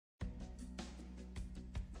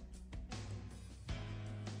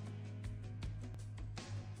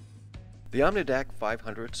The OmniDAC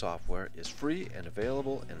 500 software is free and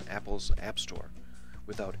available in Apple's App Store.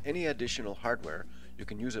 Without any additional hardware, you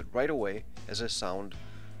can use it right away as a sound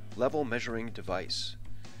level measuring device.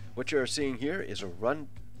 What you are seeing here is a run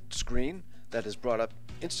screen that is brought up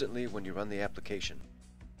instantly when you run the application.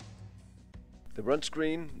 The run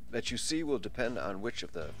screen that you see will depend on which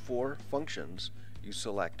of the 4 functions you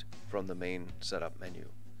select from the main setup menu.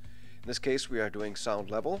 In this case, we are doing sound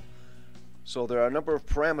level, so there are a number of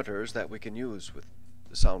parameters that we can use with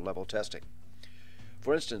the sound level testing.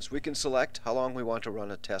 For instance, we can select how long we want to run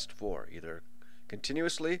a test for, either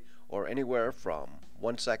continuously or anywhere from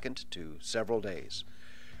 1 second to several days.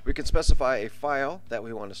 We can specify a file that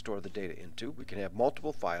we want to store the data into. We can have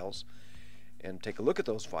multiple files and take a look at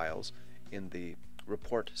those files in the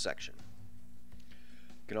report section.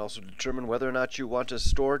 You can also determine whether or not you want to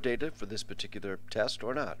store data for this particular test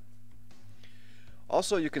or not.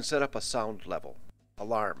 Also, you can set up a sound level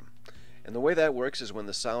alarm. And the way that works is when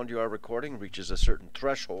the sound you are recording reaches a certain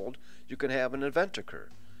threshold, you can have an event occur.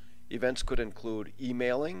 Events could include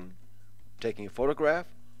emailing, taking a photograph,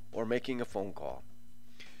 or making a phone call.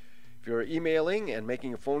 If you're emailing and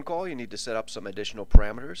making a phone call, you need to set up some additional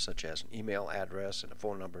parameters, such as an email address and a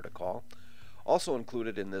phone number to call. Also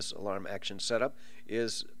included in this alarm action setup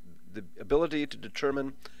is the ability to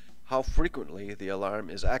determine how frequently the alarm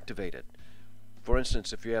is activated. For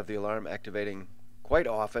instance, if you have the alarm activating quite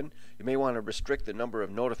often, you may want to restrict the number of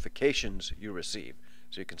notifications you receive.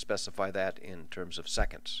 So you can specify that in terms of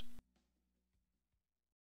seconds.